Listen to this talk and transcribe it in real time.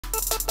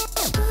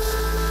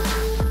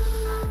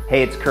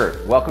Hey, it's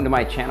Kurt. Welcome to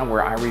my channel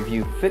where I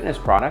review fitness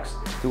products,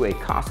 do a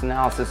cost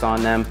analysis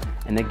on them,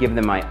 and then give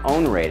them my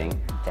own rating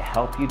to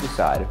help you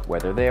decide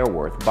whether they are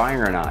worth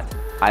buying or not.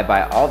 I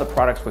buy all the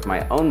products with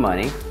my own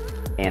money,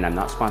 and I'm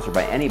not sponsored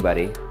by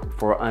anybody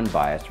for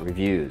unbiased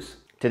reviews.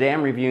 Today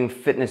I'm reviewing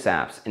fitness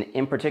apps, and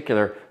in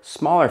particular,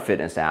 smaller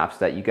fitness apps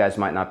that you guys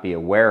might not be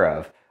aware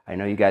of. I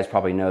know you guys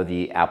probably know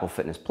the Apple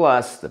Fitness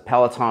Plus, the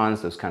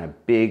Pelotons, those kind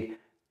of big,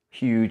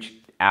 huge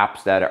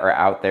apps that are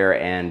out there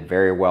and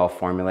very well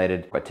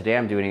formulated. But today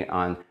I'm doing it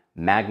on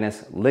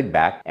Magnus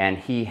Lygdback, and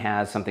he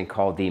has something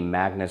called the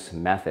Magnus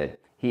Method.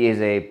 He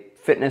is a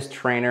fitness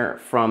trainer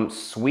from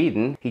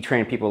Sweden. He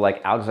trained people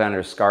like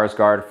Alexander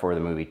Skarsgård for the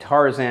movie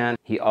Tarzan.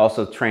 He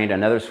also trained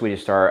another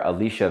Swedish star,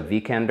 Alicia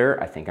Vikander,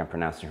 I think I'm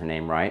pronouncing her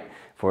name right,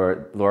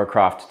 for Lara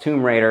Croft's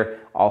Tomb Raider,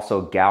 also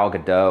Gal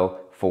Gadot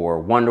for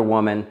Wonder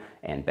Woman,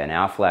 and Ben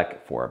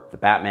Affleck for the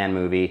Batman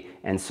movie,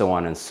 and so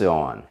on and so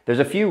on. There's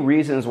a few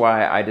reasons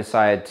why I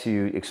decided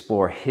to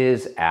explore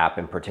his app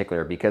in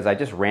particular, because I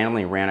just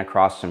randomly ran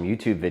across some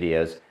YouTube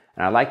videos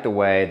and I like the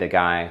way the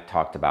guy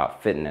talked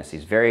about fitness.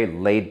 He's very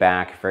laid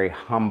back, very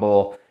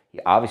humble. He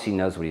obviously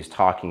knows what he's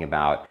talking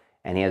about,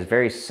 and he has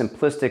very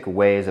simplistic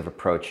ways of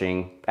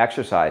approaching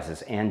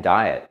exercises and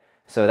diet.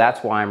 So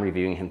that's why I'm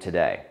reviewing him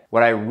today.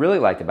 What I really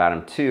liked about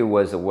him too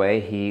was the way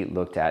he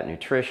looked at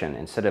nutrition.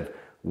 Instead of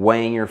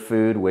weighing your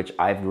food, which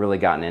I've really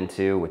gotten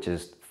into, which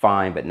is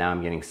fine, but now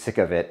I'm getting sick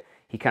of it,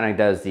 he kind of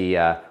does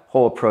the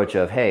whole approach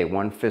of, hey,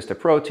 1 fist of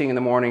protein in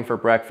the morning for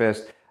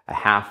breakfast, a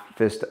half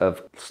fist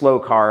of slow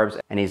carbs,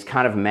 and he's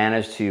kind of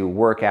managed to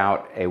work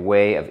out a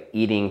way of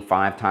eating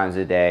 5 times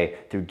a day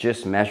through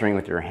just measuring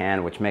with your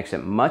hand, which makes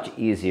it much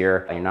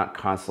easier. You're not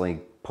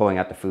constantly pulling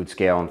out the food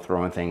scale and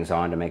throwing things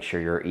on to make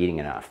sure you're eating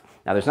enough.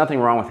 Now, there's nothing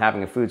wrong with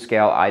having a food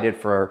scale. I did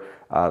for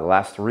the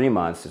last 3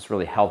 months. It's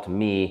really helped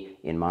me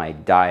in my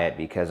diet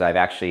because I've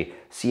actually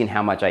seen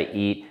how much I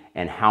eat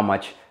and how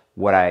much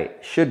what I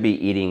should be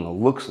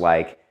eating looks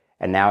like,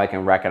 and now I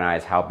can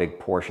recognize how big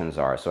portions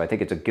are. So I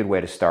think it's a good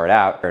way to start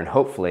out, and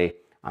hopefully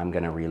I'm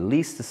gonna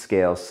release the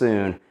scale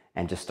soon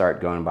and just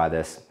start going by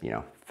this,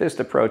 fist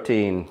of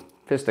protein,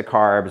 fist of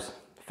carbs,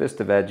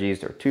 fist of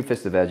veggies, or 2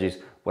 fists of veggies,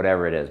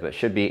 whatever it is. But it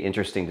should be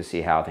interesting to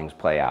see how things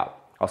play out.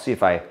 I'll see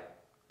if I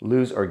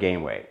lose or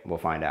gain weight. We'll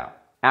find out.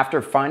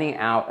 After finding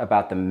out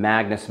about the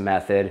Magnus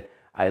Method,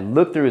 I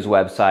looked through his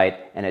website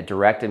and it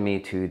directed me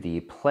to the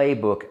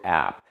Playbook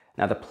App.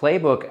 Now, the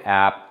Playbook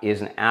App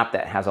is an app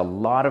that has a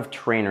lot of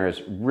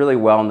trainers, really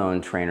well-known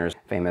trainers,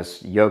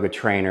 famous yoga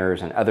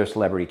trainers and other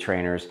celebrity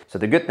trainers. So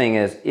the good thing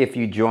is if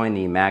you join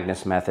the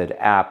Magnus Method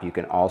app, you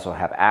can also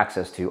have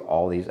access to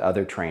all these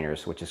other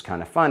trainers, which is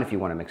kind of fun if you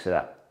want to mix it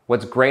up.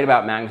 What's great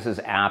about Magnus's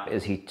app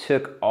is he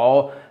took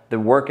all the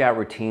workout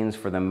routines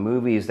for the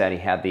movies that he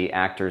had the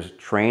actors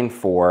train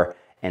for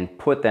and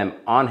put them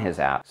on his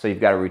app. So you've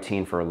got a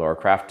routine for Lara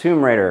Croft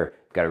Tomb Raider,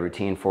 you've got a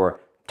routine for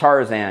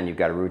Tarzan, you've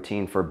got a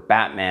routine for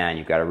Batman,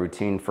 you've got a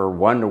routine for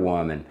Wonder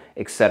Woman,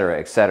 etc.,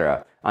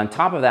 etc. On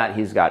top of that,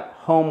 he's got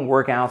home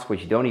workouts,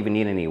 which you don't even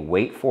need any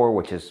weight for,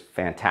 which is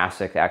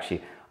fantastic.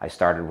 Actually, I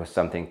started with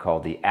something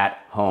called the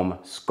at-home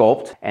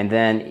Sculpt, and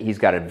then he's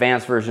got an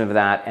advanced version of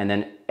that, and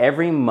then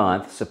every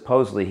month,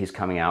 supposedly, he's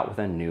coming out with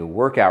a new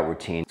workout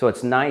routine. So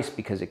it's nice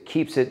because it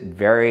keeps it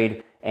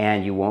varied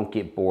and you won't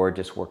get bored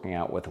just working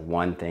out with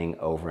one thing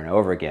over and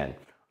over again.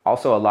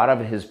 Also, a lot of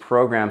his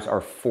programs are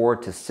 4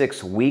 to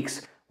 6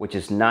 weeks, which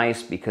is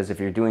nice because if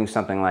you're doing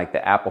something like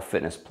the Apple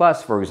Fitness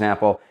Plus, for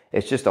example,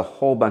 it's just a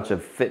whole bunch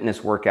of fitness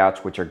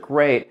workouts, which are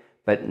great,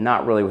 but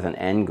not really with an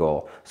end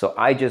goal. So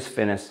I just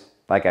finished,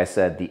 like I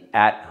said, the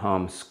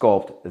at-home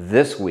Sculpt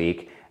this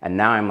week, and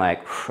now I'm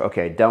like,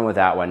 okay, done with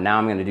that one. Now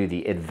I'm gonna do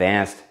the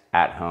advanced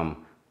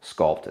at-home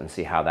Sculpt and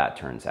see how that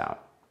turns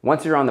out.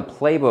 Once you're on the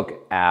Playbook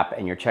app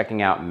and you're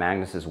checking out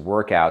Magnus's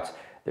workouts,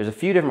 there's a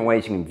few different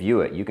ways you can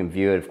view it. You can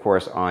view it, of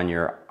course, on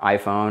your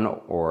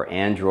iPhone or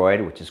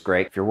Android, which is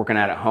great. If you're working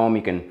out at home,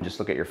 you can just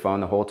look at your phone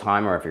the whole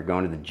time, or if you're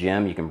going to the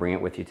gym, you can bring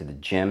it with you to the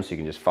gym so you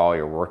can just follow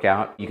your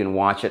workout. You can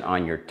watch it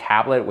on your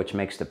tablet, which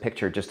makes the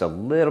picture just a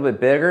little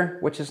bit bigger,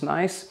 which is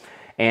nice.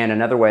 And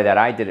another way that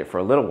I did it for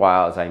a little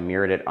while is I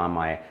mirrored it on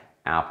my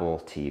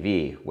Apple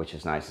TV, which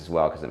is nice as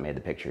well because it made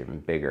the picture even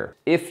bigger.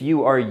 If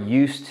you are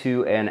used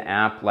to an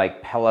app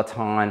like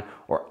Peloton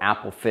or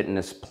Apple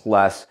Fitness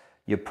Plus,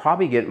 you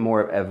probably get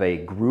more of a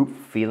group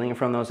feeling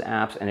from those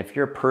apps. And if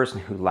you're a person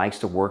who likes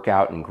to work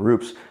out in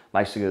groups,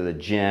 likes to go to the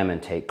gym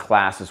and take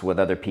classes with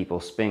other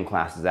people, spin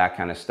classes, that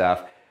kind of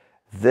stuff,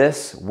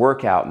 this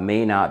workout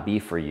may not be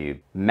for you.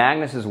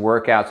 Magnus's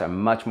workouts are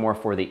much more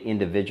for the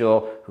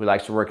individual who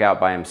likes to work out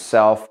by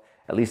himself.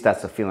 At least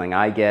that's the feeling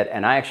I get,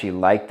 and I actually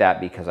like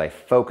that because I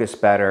focus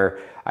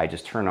better. I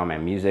just turn on my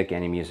music,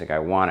 any music I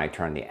want. I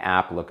turn the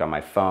app, look on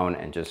my phone,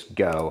 and just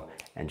go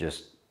and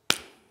just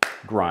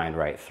grind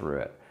right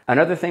through it.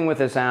 Another thing with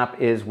this app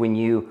is when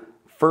you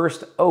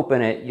first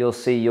open it,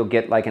 you'll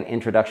get like an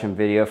introduction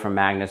video from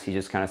Magnus. He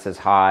just kind of says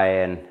hi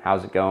and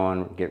how's it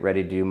going, get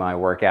ready to do my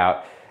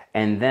workout.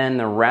 And then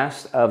the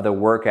rest of the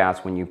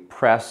workouts, when you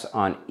press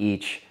on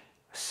each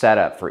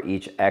setup for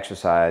each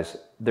exercise,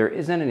 there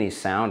isn't any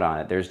sound on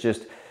it. There's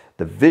just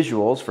the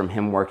visuals from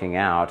him working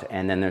out,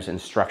 and then there's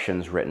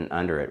instructions written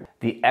under it.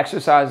 The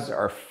exercises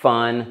are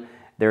fun.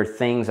 They're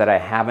things that I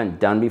haven't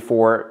done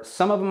before.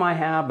 Some of them I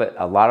have, but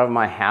a lot of them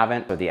I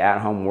haven't. But the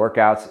at-home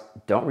workouts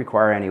don't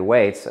require any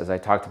weights, as I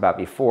talked about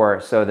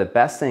before. So the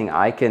best thing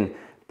I can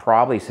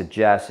probably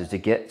suggest is to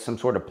get some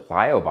sort of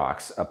plyo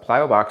box. A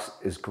plyo box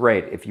is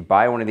great. If you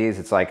buy one of these,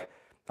 it's like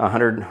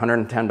 $100,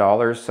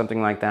 $110,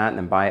 something like that, and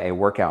then buy a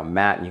workout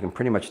mat, and you can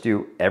pretty much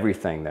do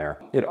everything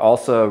there. It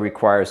also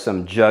requires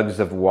some jugs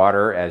of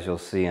water, as you'll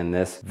see in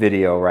this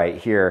video right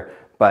here.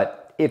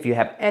 But if you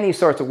have any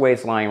sorts of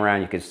weights lying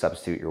around, you could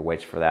substitute your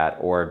weights for that,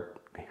 or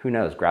who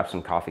knows, grab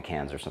some coffee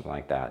cans or something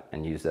like that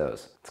and use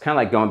those. It's kind of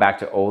like going back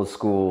to old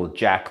school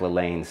Jack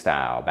LaLanne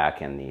style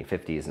back in the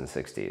 50s and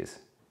 60s.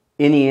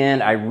 In the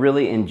end, I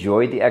really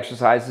enjoyed the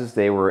exercises.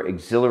 They were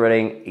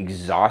exhilarating,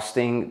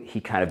 exhausting. He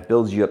kind of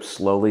builds you up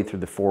slowly through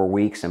the 4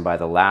 weeks, and by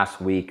the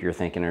last week, you're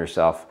thinking to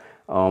yourself,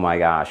 oh my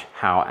gosh,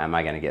 how am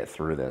I gonna get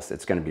through this?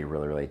 It's gonna be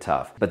really, really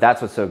tough. But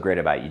that's what's so great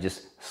about it. You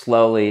just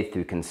slowly,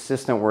 through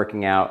consistent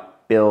working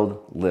out,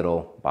 build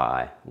little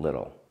by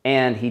little.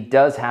 And he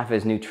does have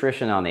his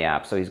nutrition on the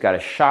app. So he's got a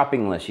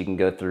shopping list. You can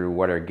go through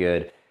what are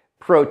good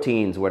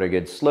proteins, what are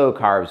good slow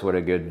carbs, what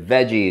are good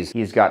veggies.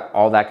 He's got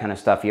all that kind of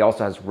stuff. He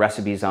also has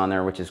recipes on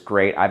there, which is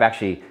great. I've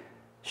actually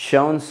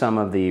shown some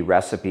of the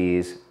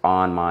recipes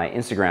on my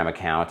Instagram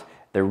account.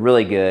 They're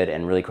really good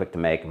and really quick to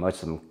make.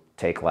 Most of them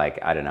take like,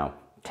 I don't know,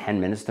 10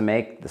 minutes to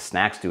make. The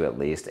snacks do at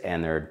least,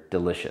 and they're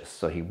delicious.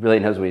 So he really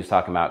knows what he's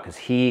talking about because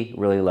he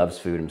really loves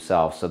food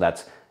himself. So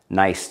that's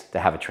nice to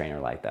have a trainer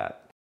like that.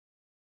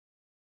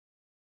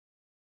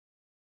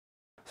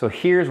 So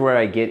here's where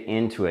I get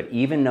into it.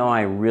 Even though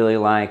I really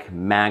like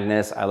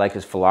Magnus, I like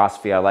his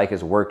philosophy, I like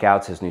his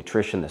workouts, his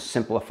nutrition, the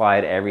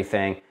simplified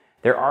everything,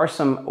 there are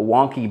some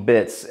wonky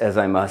bits, as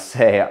I must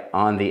say,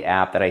 on the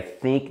app that I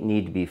think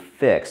need to be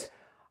fixed.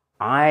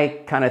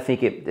 I kind of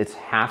think it's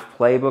half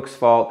Playbook's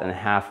fault and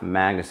half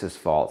Magnus's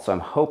fault. So I'm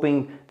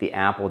hoping the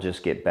app will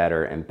just get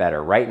better and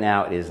better. Right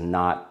now, it is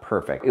not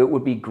perfect. It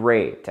would be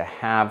great to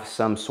have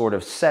some sort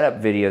of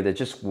setup video that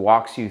just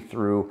walks you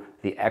through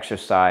the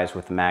exercise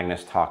with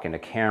Magnus talking to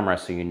camera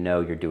so you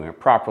know you're doing it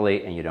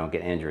properly and you don't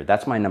get injured.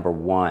 That's my number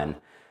one.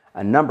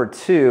 Number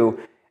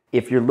two,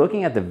 if you're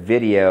looking at the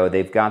video,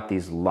 they've got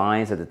these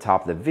lines at the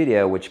top of the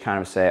video which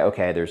kind of say,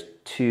 okay, there's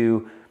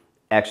 2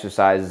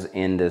 exercises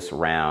in this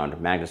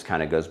round. Magnus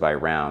kind of goes by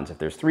rounds. If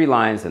there's 3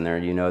 lines,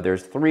 then you know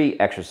there's 3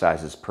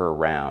 exercises per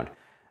round.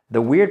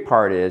 The weird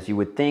part is you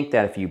would think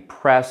that if you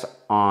press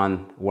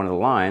on one of the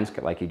lines,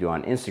 like you do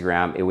on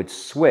Instagram, it would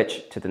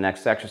switch to the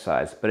next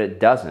exercise, but it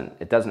doesn't.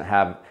 It doesn't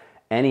have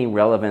any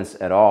relevance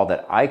at all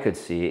that I could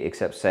see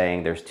except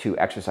saying there's 2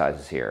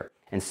 exercises here.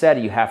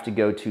 Instead, you have to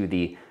go to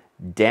the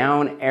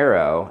down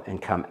arrow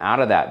and come out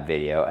of that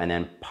video and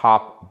then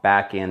pop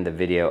back in the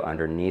video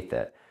underneath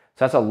it.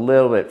 So that's a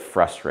little bit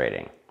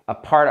frustrating. A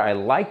part I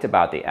liked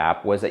about the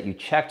app was that you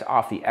checked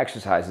off the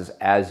exercises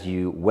as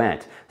you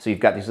went. So you've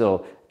got these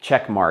little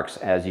check marks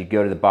as you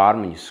go to the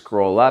bottom and you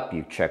scroll up,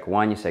 you check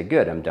 1, you say,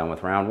 good, I'm done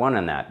with round 1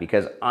 on that.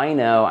 Because I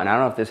know, and I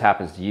don't know if this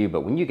happens to you,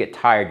 but when you get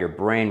tired, your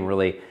brain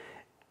really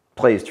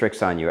plays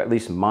tricks on you, at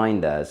least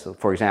mine does. So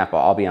for example,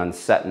 I'll be on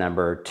set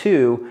number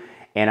 2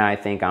 and I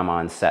think I'm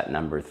on set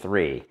number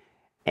 3.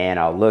 And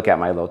I'll look at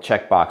my little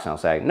checkbox and I'll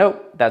say,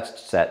 nope, that's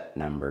set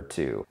number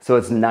 2. So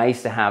it's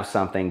nice to have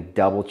something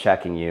double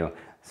checking you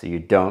so you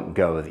don't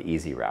go the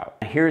easy route.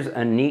 Here's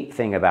a neat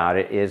thing about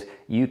it is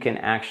you can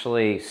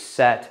actually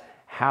set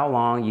how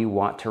long you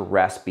want to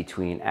rest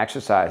between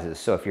exercises.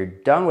 So if you're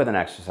done with an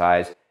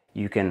exercise,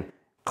 you can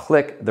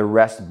click the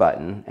rest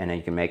button and then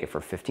you can make it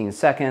for 15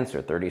 seconds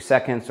or 30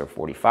 seconds or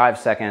 45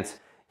 seconds.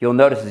 You'll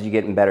notice as you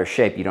get in better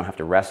shape, you don't have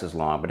to rest as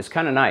long, but it's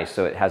kind of nice.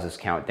 So it has this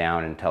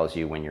countdown and tells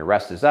you when your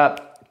rest is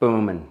up,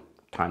 boom, and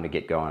time to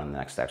get going on the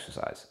next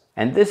exercise.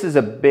 And this is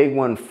a big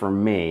one for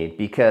me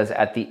because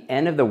at the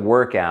end of the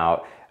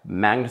workout,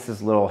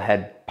 Magnus's little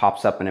head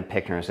pops up in a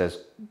picture and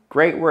says,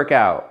 great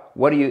workout.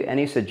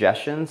 Any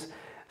suggestions?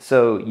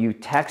 So you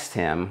text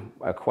him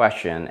a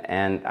question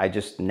and I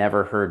just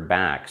never heard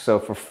back. So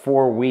for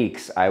 4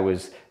 weeks, I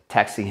was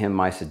texting him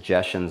my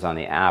suggestions on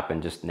the app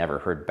and just never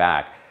heard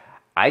back.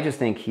 I just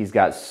think he's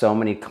got so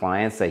many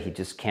clients that he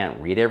just can't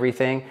read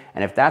everything.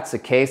 And if that's the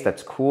case,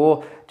 that's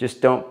cool.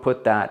 Just don't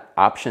put that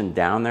option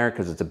down there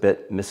because it's a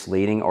bit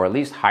misleading, or at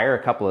least hire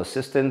a couple of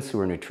assistants who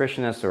are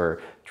nutritionists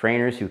or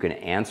trainers who can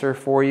answer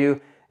for you,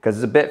 because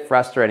it's a bit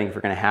frustrating if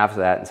you're going to have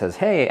that and says,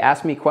 hey,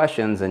 ask me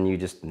questions, and you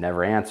just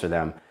never answer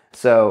them.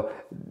 So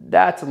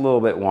that's a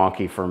little bit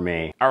wonky for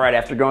me. All right,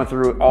 after going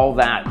through all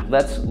that,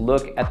 let's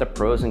look at the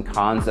pros and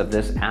cons of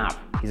this app.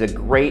 He's a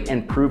great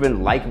and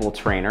proven likable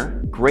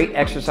trainer, great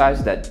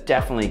exercises that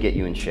definitely get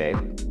you in shape,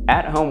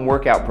 at-home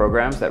workout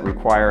programs that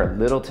require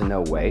little to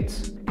no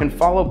weights, can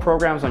follow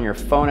programs on your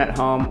phone at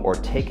home or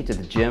take it to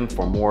the gym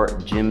for more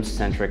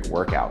gym-centric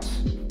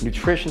workouts,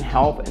 nutrition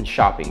help and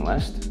shopping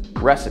list,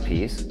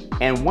 recipes,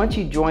 and once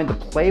you join the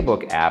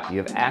Playbook app, you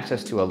have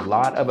access to a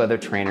lot of other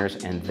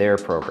trainers and their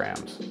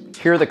programs.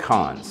 Here are the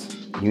cons.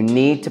 You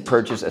need to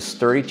purchase a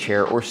sturdy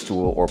chair or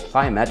stool or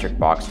plyometric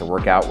box to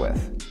work out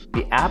with.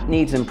 The app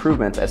needs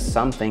improvements as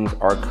some things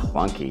are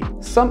clunky.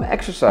 Some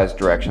exercise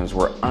directions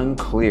were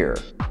unclear.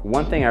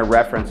 One thing I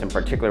referenced in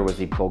particular was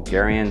the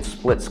Bulgarian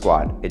split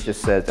squat. It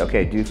just says,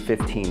 okay, do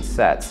 15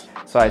 sets.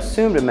 So I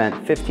assumed it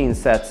meant 15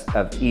 sets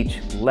of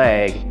each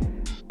leg,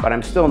 but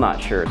I'm still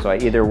not sure. So I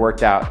either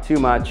worked out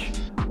too much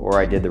or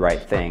I did the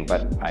right thing,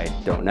 but I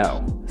don't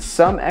know.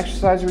 Some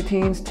exercise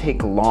routines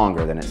take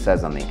longer than it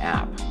says on the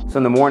app. So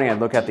in the morning,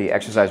 I'd look at the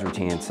exercise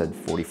routine and said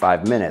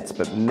 45 minutes,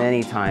 but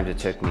many times it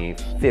took me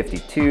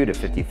 52 to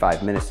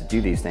 55 minutes to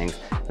do these things.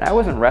 And I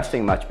wasn't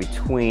resting much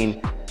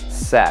between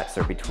sets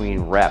or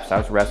between reps. I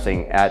was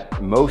resting at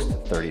most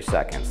 30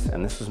 seconds.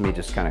 And this is me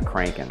just kind of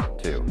cranking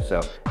too.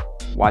 So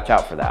watch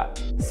out for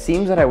that.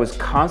 Seems that I was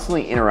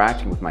constantly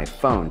interacting with my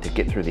phone to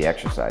get through the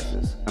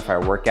exercises. If I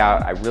work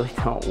out, I really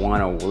don't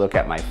want to look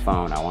at my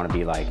phone. I want to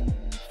be like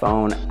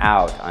phone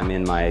out. I'm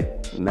in my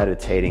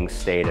meditating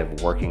state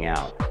of working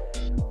out.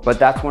 But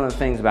that's one of the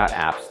things about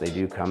apps. They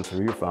do come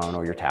through your phone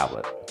or your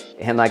tablet.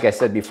 And like I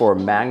said before,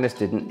 Magnus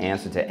didn't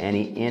answer to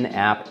any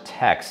in-app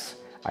texts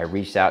I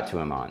reached out to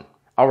him on.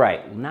 All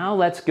right, now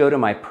let's go to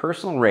my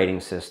personal rating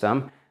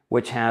system,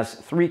 which has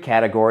 3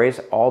 categories,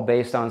 all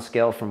based on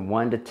scale from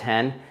 1 to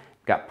 10.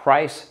 We've got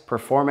price,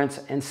 performance,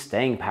 and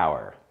staying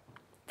power.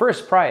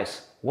 First,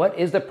 price. What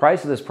is the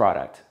price of this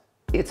product?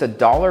 It's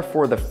 $1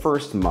 for the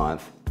first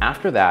month.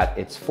 After that,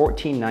 it's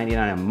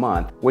 $14.99 a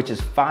month, which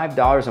is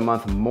 $5 a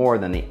month more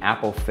than the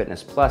Apple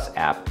Fitness Plus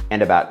app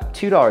and about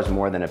 $2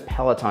 more than a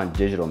Peloton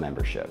digital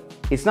membership.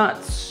 It's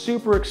not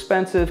super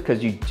expensive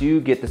because you do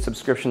get the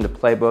subscription to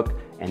Playbook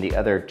and the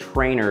other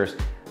trainers,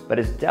 but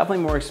it's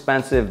definitely more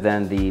expensive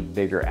than the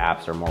bigger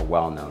apps or more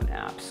well-known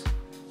apps.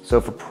 So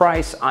for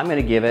price, I'm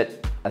gonna give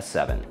it a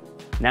 7.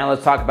 Now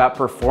let's talk about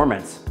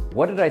performance.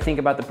 What did I think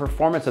about the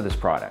performance of this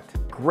product?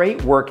 Great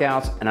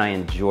workouts and I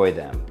enjoy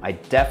them. I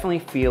definitely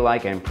feel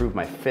like I improved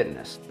my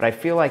fitness, but I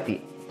feel like the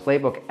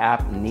Playbook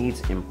app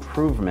needs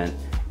improvement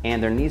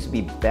and there needs to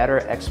be better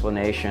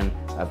explanation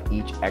of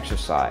each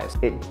exercise.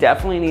 It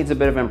definitely needs a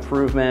bit of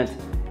improvement.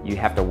 You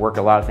have to work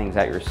a lot of things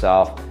out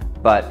yourself,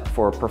 but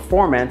for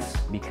performance,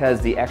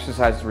 because the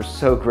exercises were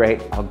so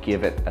great, I'll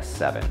give it a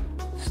 7.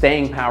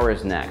 Staying power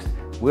is next.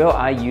 Will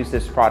I use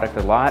this product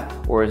a lot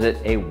or is it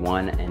a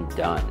one and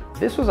done?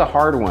 This was a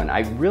hard one.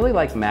 I really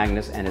like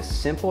Magnus and his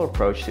simple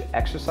approach to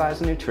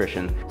exercise and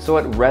nutrition, so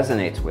it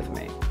resonates with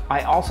me.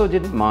 I also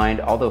didn't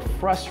mind, although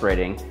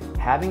frustrating,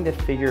 having to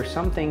figure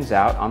some things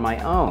out on my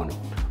own.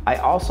 I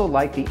also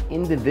like the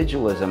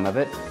individualism of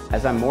it,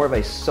 as I'm more of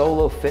a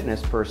solo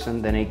fitness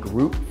person than a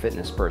group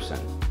fitness person.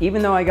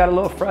 Even though I got a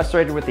little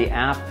frustrated with the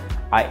app,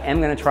 I am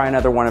gonna try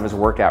another one of his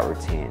workout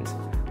routines.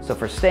 So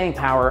for staying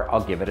power,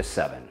 I'll give it a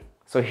 7.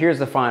 So here's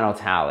the final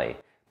tally.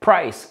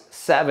 Price,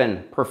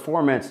 7.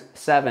 Performance,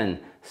 7.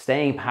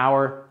 Staying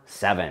power,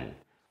 7.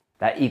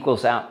 That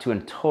equals out to a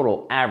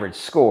total average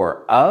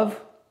score of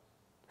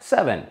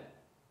 7.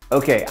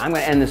 Okay, I'm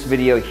gonna end this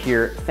video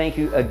here. Thank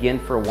you again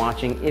for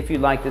watching. If you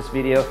like this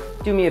video,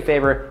 do me a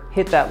favor,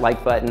 hit that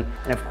like button,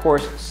 and of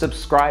course,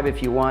 subscribe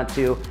if you want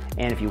to.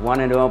 And if you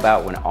wanna know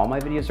about when all my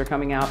videos are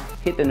coming out,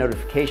 hit the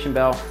notification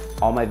bell.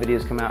 All my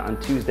videos come out on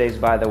Tuesdays,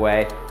 by the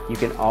way. You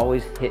can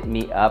always hit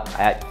me up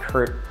at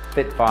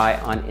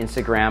KurtFitFi on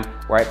Instagram,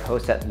 where I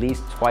post at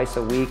least twice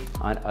a week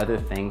on other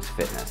things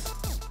fitness.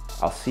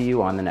 I'll see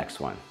you on the next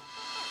one.